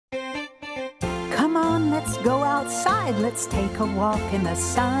on, let's go outside. Let's take a walk in the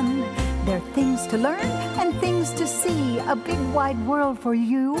sun. There are things to learn and things to see. A big wide world for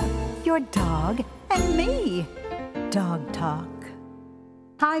you, your dog, and me. Dog Talk.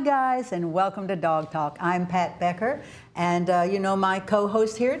 Hi guys, and welcome to Dog Talk. I'm Pat Becker, and you know my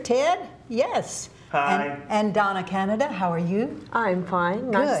co-host here, Ted? Yes. Hi. And Donna Canada, how are you? I'm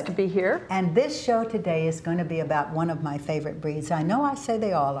fine. Nice to be here. And this show today is going to be about one of my favorite breeds. I know I say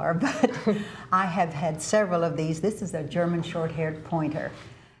they all are, but I have had several of these. This is a German Shorthaired Pointer.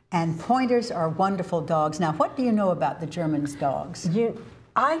 And pointers are wonderful dogs. Now, what do you know about the German dogs?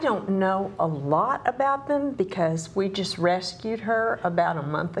 I don't know a lot about them because we just rescued her about a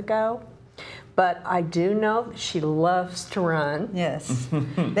month ago. But I do know that she loves to run. Yes,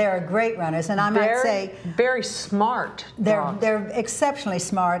 they are great runners, and I might say very smart. They're exceptionally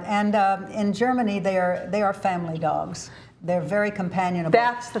smart, and in Germany they are family dogs. They're very companionable.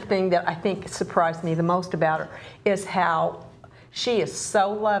 That's the thing that I think surprised me the most about her is how she is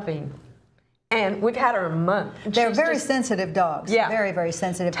so loving. And we've had her a month. They're very sensitive dogs. Yeah. Very, very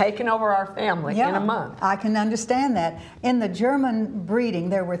sensitive. Taken over our family in a month. I can understand that. In the German breeding,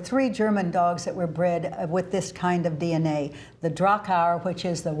 there were 3 German dogs that were bred with this kind of DNA. The Dachauer, which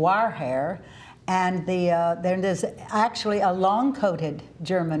is the wire hair, and there's actually a long-coated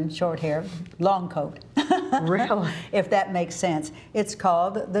German short hair, long coat. Really? If that makes sense. It's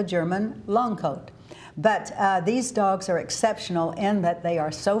called the German long coat. But these dogs are exceptional in that they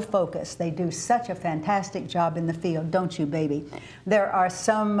are so focused. They do such a fantastic job in the field, don't you, baby? There are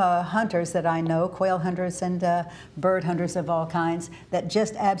some hunters that I know, quail hunters and bird hunters of all kinds, that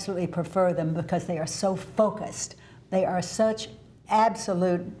just absolutely prefer them because they are so focused. They are such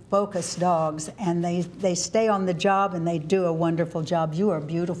absolute focused dogs, and they stay on the job and they do a wonderful job. You are a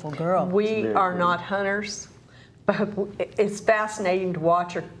beautiful girl. We are not hunters. But it's fascinating to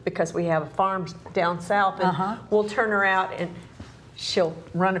watch her because we have a farm down south, and we'll turn her out and she'll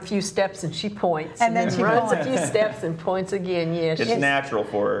run a few steps and she points. And then she runs points. A few steps and points again. Yeah, it's natural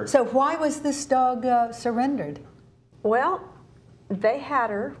for her. So why was this dog surrendered? Well, they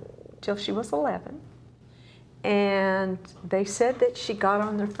had her till she was 11, and they said that she got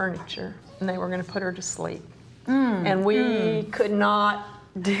on their furniture and they were going to put her to sleep. And we could not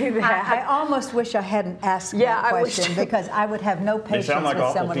do that. I almost wish I hadn't asked that question because I would have no patience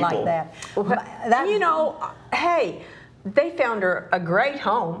with someone like that. You know, hey, they found her a great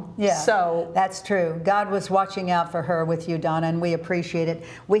home. Yeah, so that's true. God was watching out for her with you, Donna, and we appreciate it.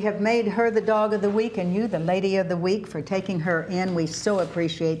 We have made her the dog of the week and you the lady of the week for taking her in. We so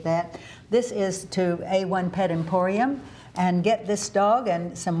appreciate that. This is to A1 Pet Emporium, and get this dog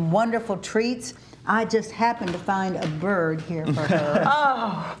and some wonderful treats. I just happened to find a bird here for her.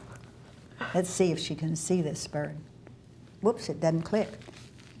 Oh. Let's see if she can see this bird. Whoops, it doesn't click.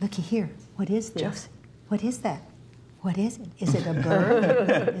 Looky here. What is this? What is that? What is it? Is it a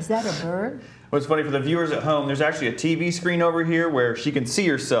bird? Is that a bird? What's funny for the viewers at home, there's actually a TV screen over here where she can see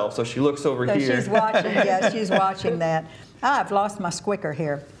herself, so she looks over here. She's watching, yes, she's watching that. I've lost my squicker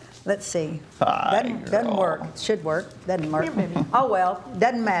here. Let's see. Doesn't work. Should work. Doesn't work. Oh well,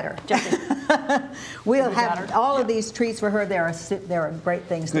 doesn't matter. We'll have all of these treats for her. There are great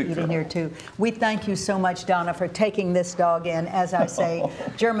things to eat in here too. We thank you so much, Donna, for taking this dog in. As I say,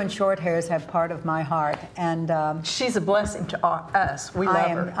 German Shorthairs have part of my heart, and she's a blessing to us. We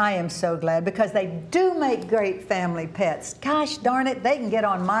love her. I am so glad because they do make great family pets. Gosh darn it, they can get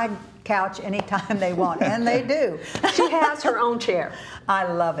on my couch anytime they want, and they do. She has her own chair. I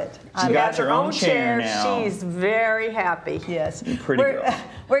love it. She got her own chair now. She's very happy. Yes. Pretty good.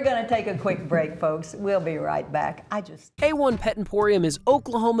 We're going to take a quick break, folks. We'll be right back. A1 Pet Emporium is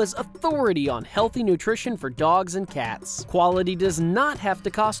Oklahoma's authority on healthy nutrition for dogs and cats. Quality does not have to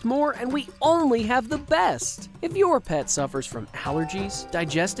cost more, and we only have the best. If your pet suffers from allergies,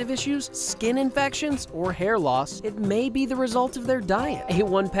 digestive issues, skin infections, or hair loss, it may be the result of their diet.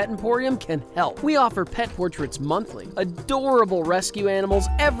 A1 Pet Emporium can help. We offer pet portraits monthly, adorable rescue animals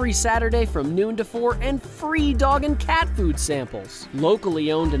every Saturday from noon to 4, and free dog and cat food samples.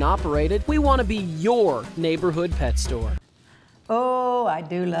 Locally owned and operated, we want to be your neighborhood pet store. Oh, I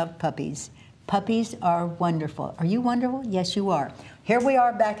do love puppies. Puppies are wonderful. Are you wonderful? Yes, you are. Here we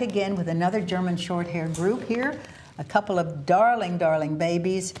are back again with another German Shorthair group here. A couple of darling, darling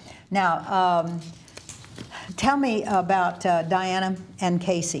babies. Now, tell me about Diana and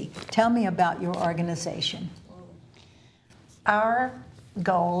Casey. Tell me about your organization. Our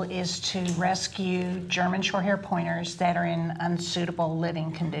goal is to rescue German Shorthaired Pointers that are in unsuitable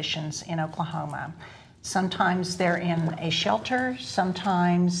living conditions in Oklahoma. Sometimes they're in a shelter,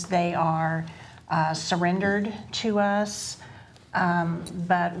 sometimes they are surrendered to us,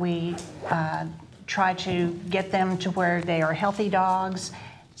 but we try to get them to where they are healthy dogs,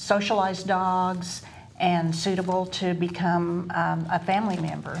 socialized dogs, and suitable to become a family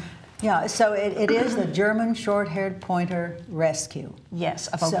member. Yeah, so it is the German Shorthaired Pointer Rescue. Yes,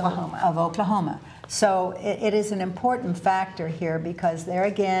 of Oklahoma. Of Oklahoma. So it is an important factor here because there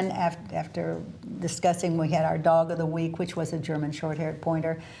again, after discussing, we had our dog of the week, which was a German Shorthaired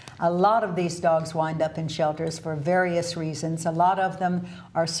Pointer. A lot of these dogs wind up in shelters for various reasons. A lot of them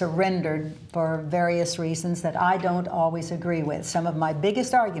are surrendered for various reasons that I don't always agree with. Some of my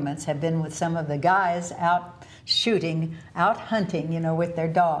biggest arguments have been with some of the guys out shooting, out hunting, you know, with their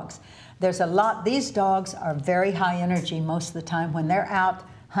dogs. There's a lot, these dogs are very high energy most of the time. When they're out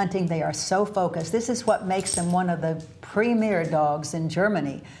hunting, they are so focused. This is what makes them one of the premier dogs in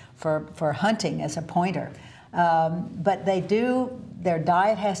Germany for hunting as a pointer. But they do, their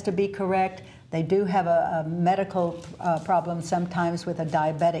diet has to be correct. They do have a medical problem sometimes with a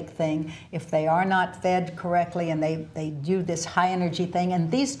diabetic thing if they are not fed correctly and they do this high energy thing. And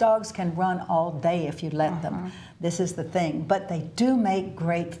these dogs can run all day if you let them. This is the thing. But they do make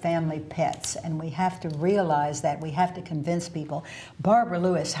great family pets, and we have to realize that. We have to convince people. Barbara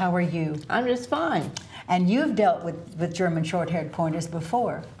Lewis, how are you? I'm just fine. And you've dealt with German Shorthaired Pointers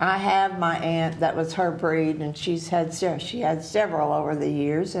before. I have my aunt, that was her breed, and she had several over the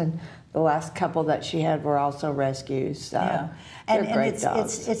years, and the last couple that she had were also rescues. So Yeah, they're and great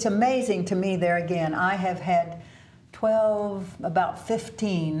dogs. it's amazing to me there again. I have had 12, about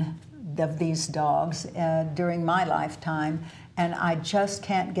 15 of these dogs during my lifetime, and I just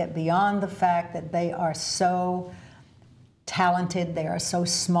can't get beyond the fact that they are so talented, they are so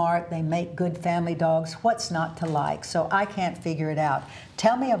smart, they make good family dogs. What's not to like? So I can't figure it out.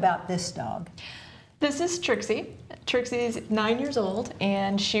 Tell me about this dog. This is Trixie. Trixie's 9 years old,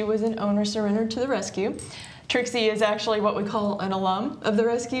 and she was an owner surrendered to the rescue. Trixie is actually what we call an alum of the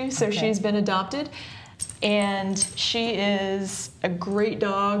rescue, so Okay. she's been adopted. And she is a great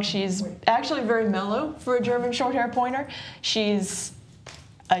dog. She's actually very mellow for a German Shorthaired Pointer. She's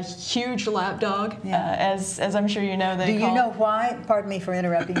a huge lap dog, Yeah. as I'm sure you know. Do you know why, pardon me for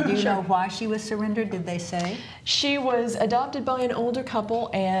interrupting, do you Sure. know why she was surrendered, did they say? She was adopted by an older couple,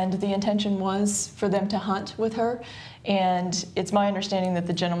 and the intention was for them to hunt with her. And it's my understanding that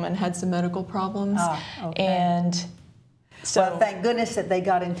the gentleman had some medical problems. Ah, okay. And so, Well, thank goodness that they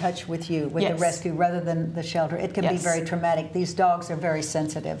got in touch with you, with the Yes. rescue, rather than the shelter. It can be Yes. very traumatic. These dogs are very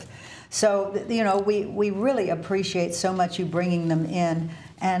sensitive. So, you know, we really appreciate so much you bringing them in.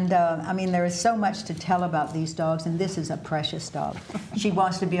 And, I mean, there is so much to tell about these dogs, and this is a precious dog. She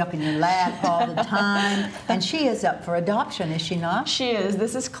wants to be up in your lap all the time, and she is up for adoption, is she not? she is.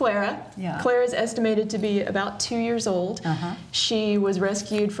 This is Clara. Yeah. Clara is estimated to be about 2 years old. Uh-huh. She was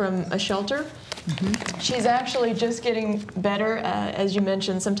rescued from a shelter. She's actually just getting better. As you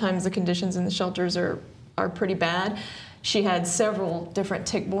mentioned, sometimes the conditions in the shelters are pretty bad. She had several different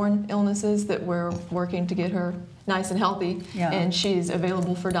tick-borne illnesses that we're working to get her nice and healthy, Yeah. and she's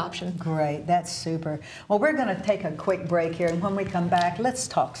available for adoption. Great, that's super. Well, we're going to take a quick break here, and when we come back, let's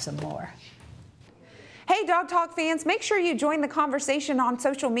talk some more. Hey Dog Talk fans, make sure you join the conversation on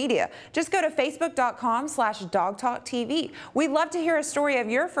social media. Just go to facebook.com/dogtalktv. We'd love to hear a story of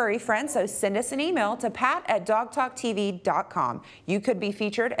your furry friend, so send us an email to pat@dogtalktv.com. You could be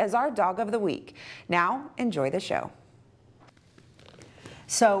featured as our Dog of the Week. Now, enjoy the show.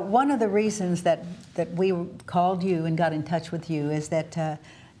 So one of the reasons that we called you and got in touch with you is that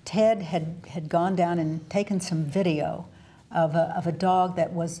Ted had gone down and taken some video of a dog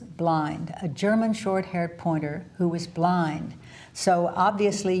that was blind, a German Shorthaired Pointer who was blind. So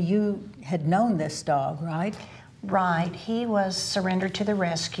obviously you had known this dog, right? Right. He was surrendered to the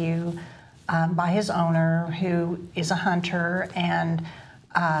rescue by his owner, who is a hunter, and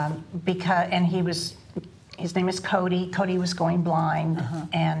his name is Cody. Cody was going blind,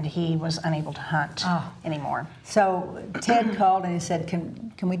 and he was unable to hunt anymore. So Ted called and he said,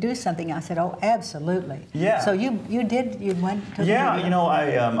 "Can we do something?" I said, "Oh, absolutely." Yeah. So you went to the Yeah, video? you know,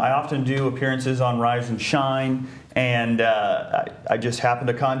 I often do appearances on Rise and Shine, and I just happened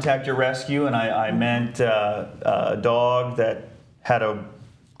to contact your rescue, and I meant a dog that had a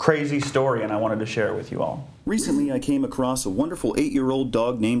crazy story, and I wanted to share it with you all. Recently, I came across a wonderful 8-year-old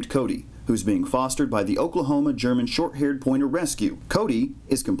dog named Cody, who's being fostered by the Oklahoma German Shorthaired Pointer Rescue. Cody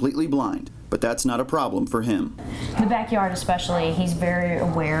is completely blind, but that's not a problem for him. The backyard especially, he's very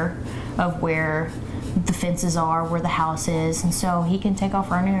aware of where the fences are, where the house is, and so he can take off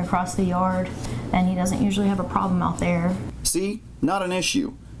running across the yard, and he doesn't usually have a problem out there. See, not an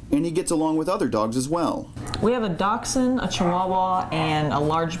issue. And he gets along with other dogs as well. We have a dachshund, a chihuahua, and a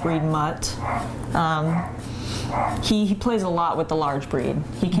large breed mutt. he plays a lot with the large breed.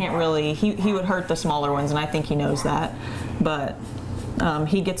 He can't really, he would hurt the smaller ones, and I think he knows that. But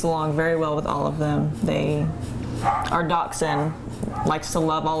he gets along very well with all of them. Our dachshund likes to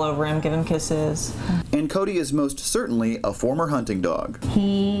love all over him, give him kisses. And Cody is most certainly a former hunting dog.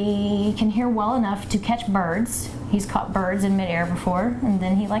 He can hear well enough to catch birds. He's caught birds in midair before, and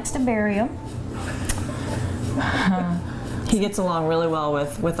then he likes to bury them. He gets along really well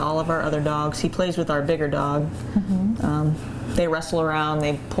with all of our other dogs. He plays with our bigger dog. They wrestle around,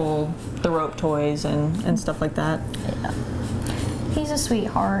 they pull the rope toys and stuff like that. Yeah. He's a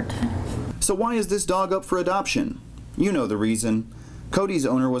sweetheart. So why is this dog up for adoption? You know the reason. Cody's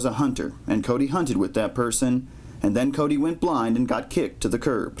owner was a hunter, and Cody hunted with that person, and then Cody went blind and got kicked to the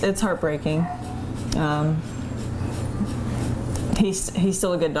curb. It's heartbreaking. He's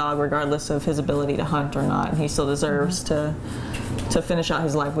still a good dog regardless of his ability to hunt or not, and he still deserves to finish out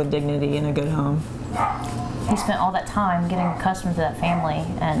his life with dignity in a good home. He spent all that time getting accustomed to that family,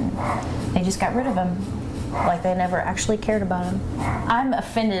 and they just got rid of him like they never actually cared about him. I'm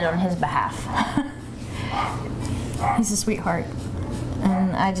offended on his behalf. He's a sweetheart,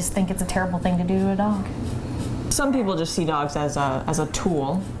 and I just think it's a terrible thing to do to a dog. Some people just see dogs as a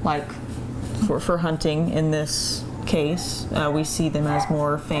tool, like for hunting. In this case, we see them as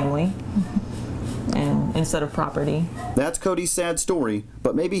more family and instead of property. That's Cody's sad story,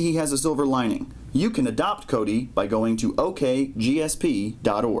 but maybe he has a silver lining. You can adopt Cody by going to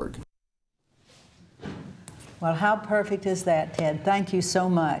okgsp.org. Well, how perfect is that, Ted? Thank you so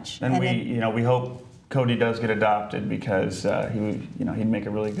much. And we hope Cody does get adopted because he'd make a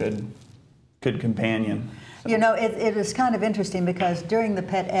really good companion. So. You know, it is kind of interesting because during the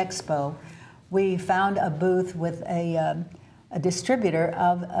Pet Expo, we found a booth with a distributor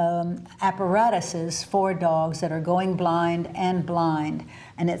of apparatuses for dogs that are going blind,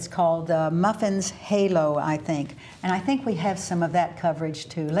 and it's called Muffin's Halo, I think. And I think we have some of that coverage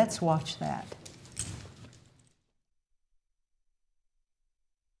too. Let's watch that.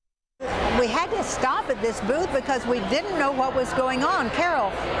 We had to stop at this booth because we didn't know what was going on.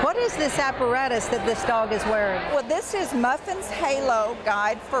 Carol, what is this apparatus that this dog is wearing? Well, this is Muffin's Halo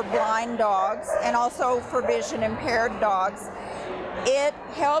Guide for blind dogs and also for vision impaired dogs. It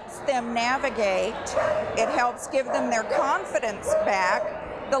helps them navigate. It helps give them their confidence back.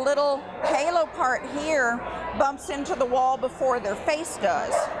 The little halo part here bumps into the wall before their face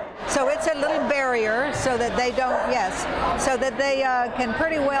does. So it's a little barrier so that they don't, so that they can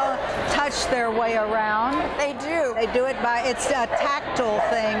pretty well touch their way around. They do. They do it by, it's a tactile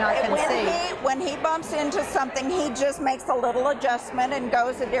thing, I can see. When he bumps into something, he just makes a little adjustment and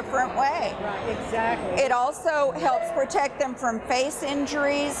goes a different way. Right, exactly. It also helps protect them from face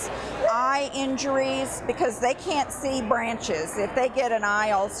injuries, eye injuries, because they can't see branches. If they get an eye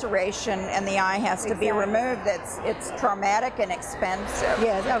ulceration and the eye has to be removed, it's traumatic and expensive.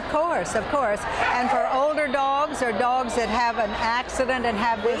 Yes, of course, of course. And for older dogs or dogs that have an accident and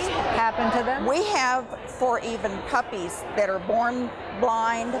have this happen to them? We have for even puppies that are born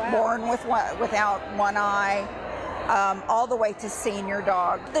blind, born without one eye, all the way to senior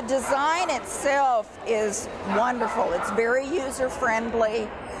dog. The design itself is wonderful. It's very user-friendly.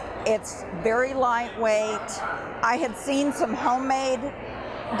 It's very lightweight. I had seen some homemade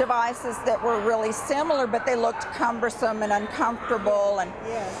devices that were really similar, but they looked cumbersome and uncomfortable.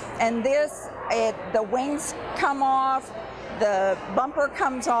 And this, the wings come off, the bumper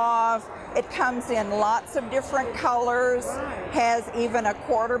comes off. It comes in lots of different colors, has even a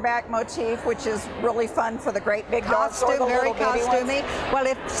quarterback motif, which is really fun for the great big dogs or the very little bitty costumey. ones. Well,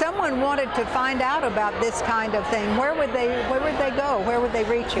 if someone wanted to find out about this kind of thing, where would they go? Where would they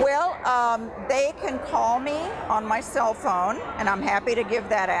reach you? Well, they can call me on my cell phone, and I'm happy to give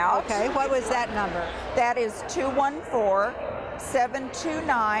that out. Okay, what was that number? That is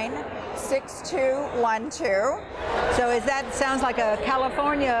 214-729-6212. So sounds like a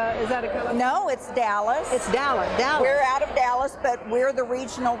California, is that a California? No, it's Dallas. It's Dallas. We're out of Dallas, but we're the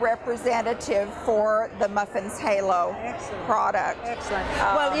regional representative for the Muffin's Halo product. Excellent.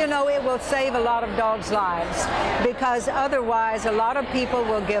 Well, you know, it will save a lot of dogs' lives because otherwise a lot of people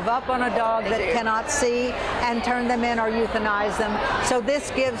will give up on a dog that cannot see and turn them in or euthanize them. So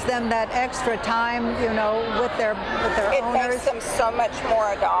this gives them that extra time, you know, with their owners. It makes them so much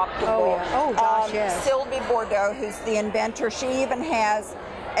more adoptable. Oh, yeah. Oh, gosh, yes. Sylvie Bordeaux, who's the inventor, she even has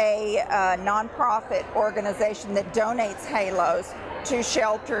a nonprofit organization that donates halos to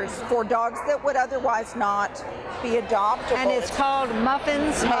shelters for dogs that would otherwise not be adoptable. And it's called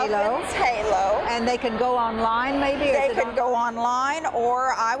Muffins Halo. Muffins Halo. And they can go online, maybe? They can go online,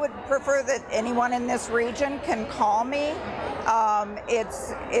 or I would prefer that anyone in this region can call me.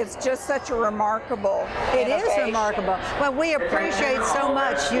 It's just such a remarkable It is innovation. remarkable. Well, we appreciate so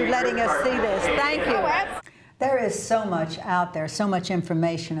much you letting us see this. Thank you. There is so much out there, so much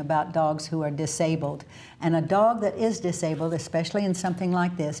information about dogs who are disabled. And a dog that is disabled, especially in something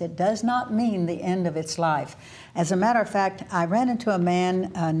like this, it does not mean the end of its life. As a matter of fact, I ran into a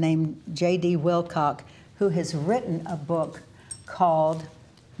man named J.D. Wilcock who has written a book called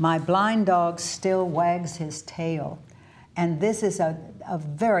My Blind Dog Still Wags His Tail. And this is a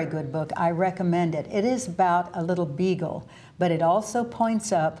very good book. I recommend it. It is about a little beagle, but it also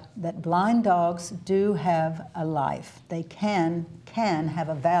points up that blind dogs do have a life. They can have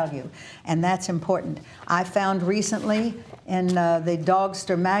a value, and that's important. I found recently in the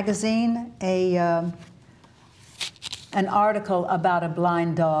Dogster magazine an article about a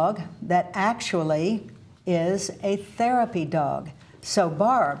blind dog that actually is a therapy dog. So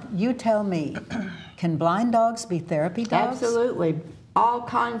Barb, you tell me, can blind dogs be therapy dogs? Absolutely. All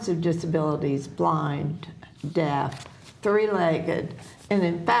kinds of disabilities, blind, deaf, three-legged, and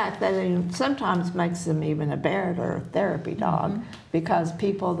in fact, that sometimes makes them even a bear or a therapy dog because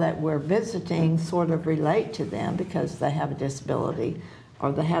people that we're visiting sort of relate to them because they have a disability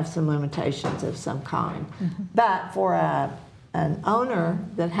or they have some limitations of some kind. But for an owner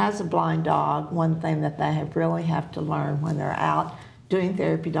that has a blind dog, one thing that they really have to learn when they're out doing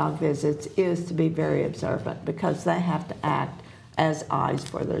therapy dog visits is to be very observant because they have to act as eyes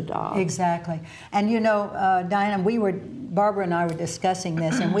for their dog. Exactly. And you know, Diana, Barbara and I were discussing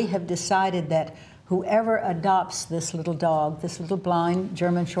this, and we have decided that whoever adopts this little dog, this little blind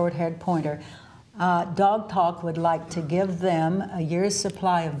German Shorthaired Pointer, Dog Talk would like to give them a year's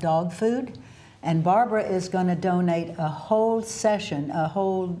supply of dog food. And Barbara is going to donate a whole session, a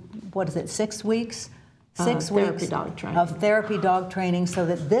whole, 6 weeks? 6 weeks of therapy dog training so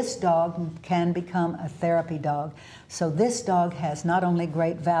that this dog can become a therapy dog. So this dog has not only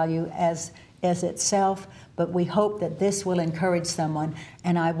great value as itself, but we hope that this will encourage someone,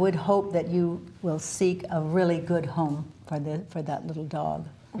 and I would hope that you will seek a really good home for that little dog.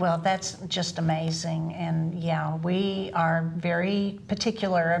 Well, that's just amazing, and yeah, we are very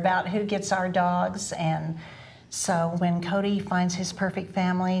particular about who gets our dogs, and so when Cody finds his perfect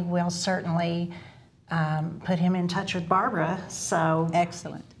family, we'll certainly put him in touch with Barbara. So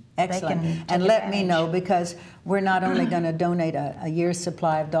excellent. And let me know, because we're not only going to donate a year's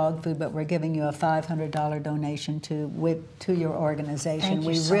supply of dog food, but we're giving you a $500 donation to your organization.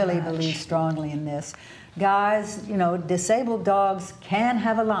 We really believe strongly in this. Guys, you know, disabled dogs can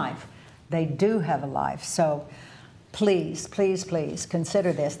have a life. They do have a life. So please, please, please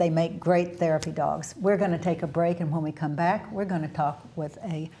consider this. They make great therapy dogs. We're going to take a break, and when we come back, we're going to talk with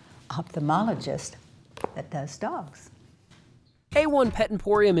an ophthalmologist that does dogs. A1 Pet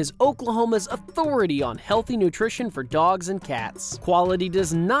Emporium is Oklahoma's authority on healthy nutrition for dogs and cats. Quality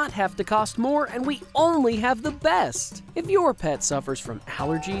does not have to cost more, and we only have the best. If your pet suffers from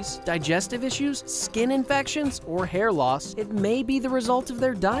allergies, digestive issues, skin infections, or hair loss, it may be the result of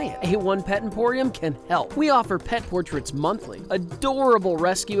their diet. A1 Pet Emporium can help. We offer pet portraits monthly, adorable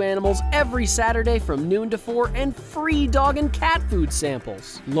rescue animals every Saturday from noon to 4, and free dog and cat food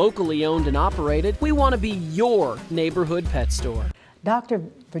samples. Locally owned and operated, we want to be your neighborhood pet store. Dr.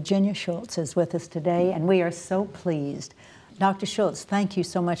 Virginia Schultz is with us today, and we are so pleased. Dr. Schultz, thank you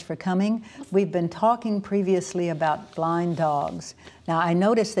so much for coming. We've been talking previously about blind dogs. Now, I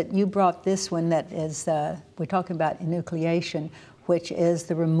noticed that you brought this one that is, we're talking about enucleation, which is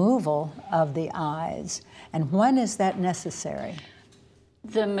the removal of the eyes. And when is that necessary?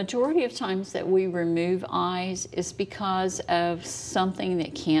 The majority of times that we remove eyes is because of something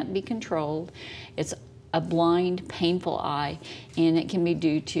that can't be controlled. It's a blind, painful eye, and it can be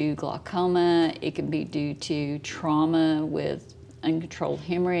due to glaucoma, it can be due to trauma with uncontrolled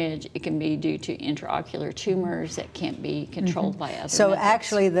hemorrhage, it can be due to intraocular tumors that can't be controlled by other So methods.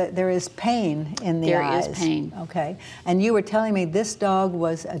 actually there is pain in the eyes. There is pain. Okay. And you were telling me this dog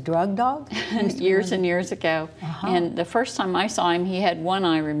was a drug dog? Years and years ago. And the first time I saw him, he had one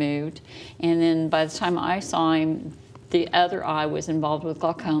eye removed, and then by the time I saw him, the other eye was involved with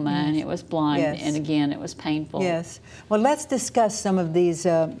glaucoma, and it was blind, and again, it was painful. Yes. Well, let's discuss some of these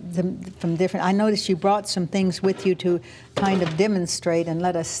from different. I noticed you brought some things with you to kind of demonstrate and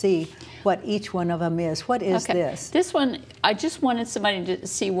let us see what each one of them is. What is this? This one, I just wanted somebody to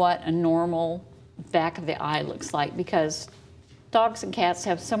see what a normal back of the eye looks like, because dogs and cats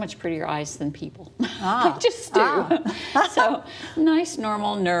have so much prettier eyes than people. They just do. So nice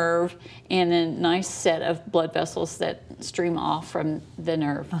normal nerve and a nice set of blood vessels that stream off from the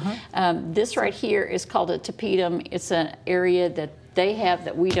nerve. This right here is called a tapetum. It's an area that they have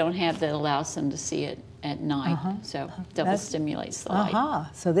that we don't have that allows them to see it at night. So double stimulates the light.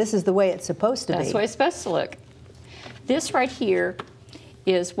 So this is the way it's supposed to be. That's the way it's supposed to look. This right here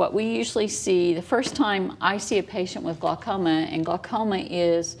is what we usually see the first time I see a patient with glaucoma, and glaucoma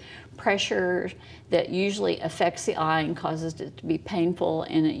is pressure that usually affects the eye and causes it to be painful,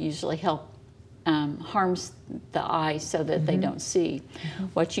 and it usually harms the eye so that they don't see.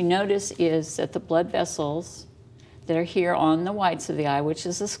 What you notice is that the blood vessels that are here on the whites of the eye, which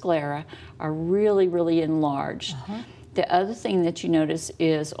is the sclera, are really, really enlarged. The other thing that you notice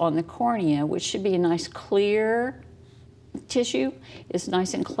is on the cornea, which should be a nice clear tissue, is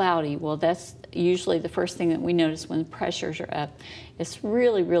nice and cloudy. Well, that's usually the first thing that we notice when the pressures are up. It's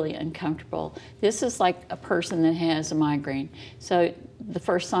really, really uncomfortable. This is like a person that has a migraine. So the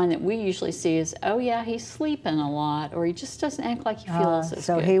first sign that we usually see is, oh yeah, he's sleeping a lot, or he just doesn't act like he feels as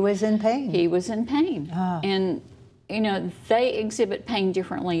so good. he was in pain. He was in pain. And you know, they exhibit pain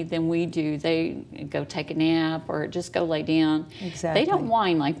differently than we do. They go take a nap or just go lay down. Exactly. They don't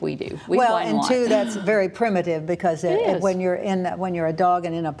whine like we do. We well, whine and a lot. two, that's very primitive because when you're a dog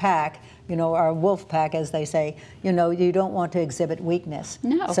and in a pack, you know, or a wolf pack, as they say, you know, you don't want to exhibit weakness.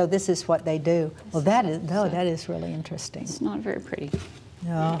 No. So this is what they do. Well, that is really interesting. It's not very pretty.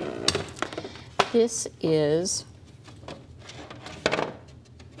 No.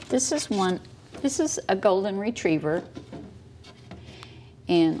 This is a golden retriever,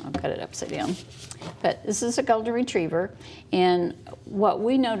 and I've got it upside down. But this is a golden retriever, and what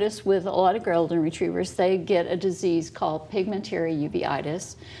we notice with a lot of golden retrievers, they get a disease called pigmentary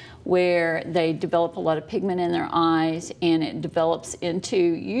uveitis, where they develop a lot of pigment in their eyes, and it develops into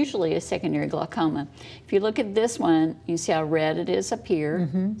usually a secondary glaucoma. If you look at this one, you see how red it is up here.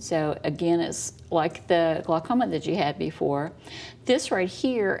 So again, it's like the glaucoma that you had before. This right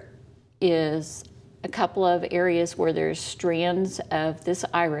here is a couple of areas where there's strands of this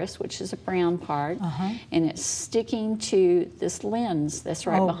iris, which is a brown part, and it's sticking to this lens that's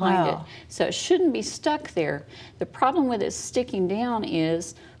right behind it. So it shouldn't be stuck there. The problem with it sticking down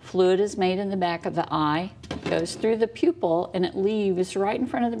is fluid is made in the back of the eye, goes through the pupil, and it leaves right in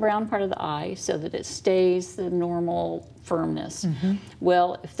front of the brown part of the eye so that it stays the normal firmness.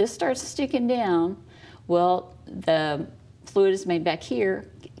 Well, if this starts sticking down, well, the fluid is made back here,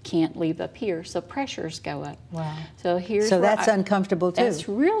 can't leave up here, so pressures go up. Wow. So that's uncomfortable too. That's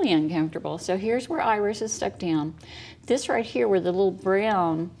really uncomfortable. So here's where iris is stuck down. This right here where the little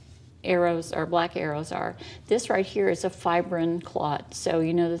brown arrows or black arrows are, this right here is a fibrin clot. So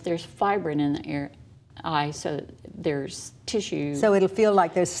you know that there's fibrin in the eye, so there's tissue. So it'll feel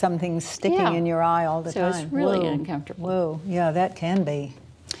like there's something sticking in your eye all the time. So it's really uncomfortable. Whoa, yeah, that can be.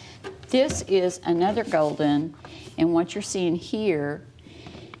 This is another golden, and what you're seeing here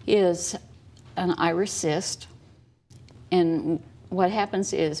is an iris cyst, and what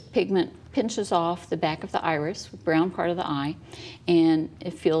happens is pigment pinches off the back of the iris, brown part of the eye, and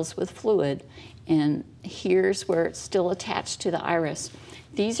it fills with fluid, and here's where it's still attached to the iris.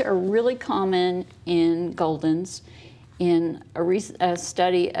 These are really common in Goldens. In a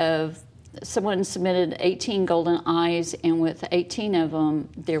study of someone submitted 18 golden eyes, and with 18 of them,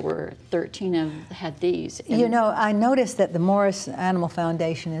 there were 13 of them had these. And you know, I noticed that the Morris Animal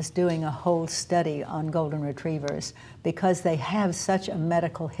Foundation is doing a whole study on golden retrievers because they have such a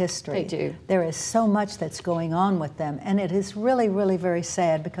medical history. They do. There is so much that's going on with them, and it is really, really very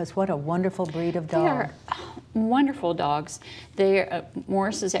sad because what a wonderful breed of dog. They are wonderful dogs.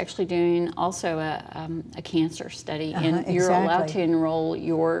 Morris is actually doing also a cancer study, and you're allowed to enroll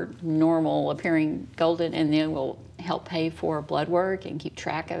your normal appearing golden, and they will help pay for blood work and keep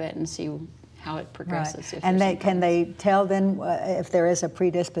track of it and see how it progresses. Right. And can they tell then if there is a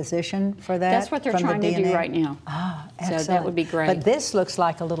predisposition for that? That's what they're trying to do right now. Ah, excellent. So that would be great. But this looks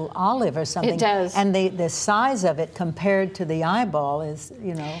like a little olive or something. It does. And the size of it compared to the eyeball is,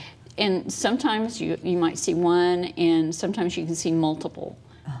 you know. And sometimes you might see one, and sometimes you can see multiple.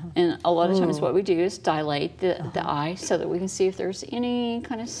 And a lot of times what we do is dilate the eye so that we can see if there's any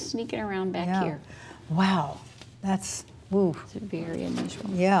kind of sneaking around back here. Wow, that's, woo. It's very unusual.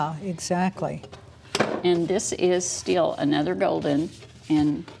 Yeah, exactly. And this is still another golden,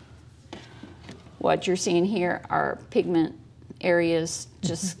 and what you're seeing here are pigment areas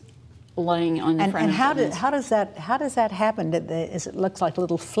just laying on the front and of how does that happen? It looks like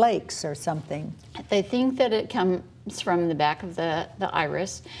little flakes or something. They think that it from the back of the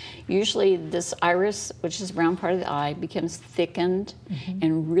iris. Usually this iris, which is the brown part of the eye, becomes thickened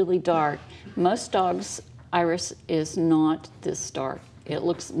and really dark. Most dogs' iris is not this dark. It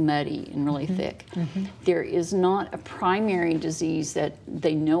looks muddy and really thick. There is not a primary disease that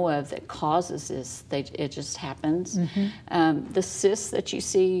they know of that causes this. It just happens. The cysts that you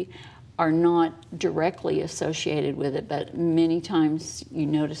see are not directly associated with it, but many times you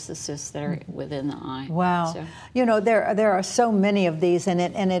notice the cysts that are within the eye. Wow. So. You know, there are so many of these, and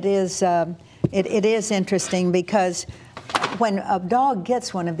it is interesting because when a dog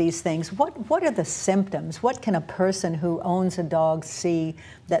gets one of these things, what are the symptoms? What can a person who owns a dog see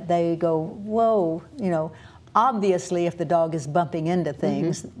that they go, whoa, you know, obviously if the dog is bumping into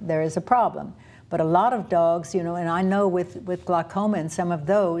things, there is a problem. But a lot of dogs, you know, and I know with glaucoma and some of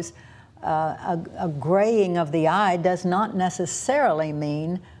those, a graying of the eye does not necessarily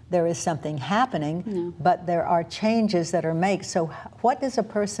mean there is something happening, but there are changes that are made. So how does a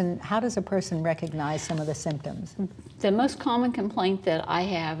person recognize some of the symptoms? The most common complaint that I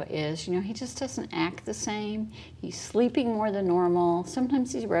have is, you know, he just doesn't act the same. He's sleeping more than normal.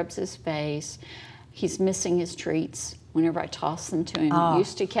 Sometimes he rubs his face. He's missing his treats whenever I toss them to him. He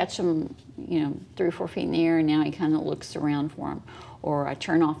used to catch them, you know, 3 or 4 feet in the air, and now he kind of looks around for them. Or I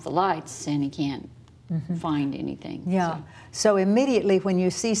turn off the lights and he can't find anything. Yeah. So immediately when you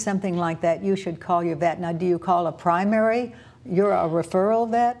see something like that, you should call your vet. Now, do you call a primary? You're a referral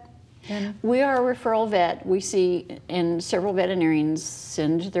vet? We are a referral vet. We see, and several veterinarians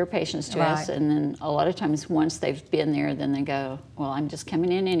send their patients to us, and then a lot of times once they've been there, then they go, well, I'm just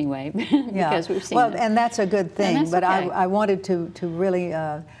coming in anyway, because we've seen it. And that's a good thing, but okay. I wanted to really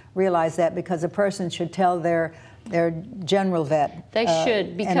realize that, because a person should tell their general vet. They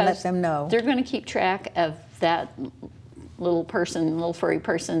should, because and let them know. They're going to keep track of that little furry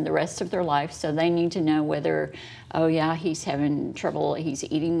person the rest of their life, so they need to know whether, oh yeah, he's having trouble, he's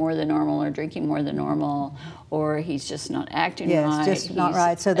eating more than normal or drinking more than normal, or he's just not acting right. Yes, just not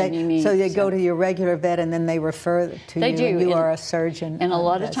right. So they go to your regular vet, and then they refer to you. Do. And you are a surgeon. And a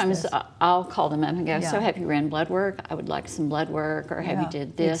lot of times I'll call them up and go, so have you ran blood work? I would like some blood work, or have you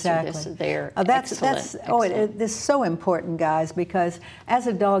did this or this or there. It is so important, guys, because as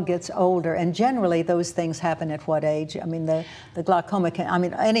a dog gets older, and generally those things happen at what age? I mean, the glaucoma can, I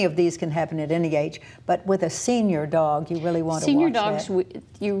mean, any of these can happen at any age, but with a senior dog, you really want to watch Senior dogs, that.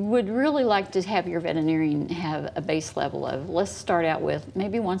 You would really like to have your veterinarian have a base level of, let's start out with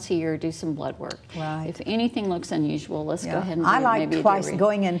maybe once a year do some blood work. Right. If anything looks unusual, let's go ahead and do I like maybe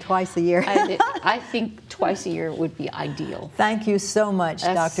going in twice a year. I think twice a year would be ideal. Thank you so much,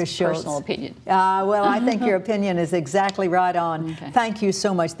 That's Dr. Schultz. Personal opinion. Well, I think your opinion is exactly right on. Okay. Thank you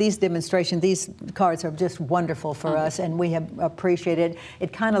so much. These demonstrations, these cards are just wonderful for us, and we have appreciated it.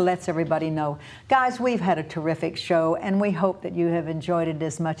 It kind of lets everybody know. Guys, we've had a terrific show, and we hope that you have enjoyed it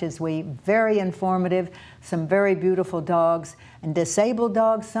as much as we. Very informative, some very beautiful dogs, and disabled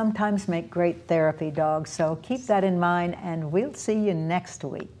dogs sometimes make great therapy dogs. So keep that in mind, and we'll see you next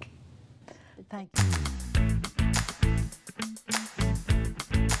week. Thank you.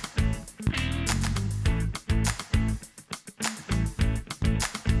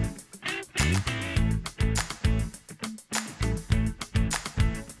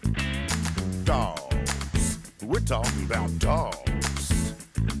 Dogs. We're talking about dogs.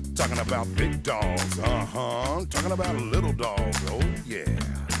 Talking about big dogs, talking about little dogs, oh yeah.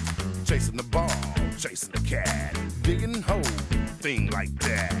 Chasing the ball, chasing the cat, digging hole, thing like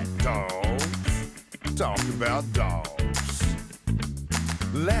that. Dogs, talk about dogs.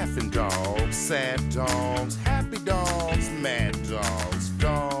 Laughing dogs, sad dogs, happy dogs, mad dogs.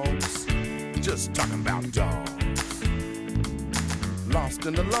 Dogs, just talking about dogs. Lost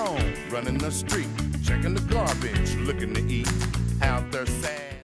and alone, running the street, checking the garbage, looking to eat. Out there sad.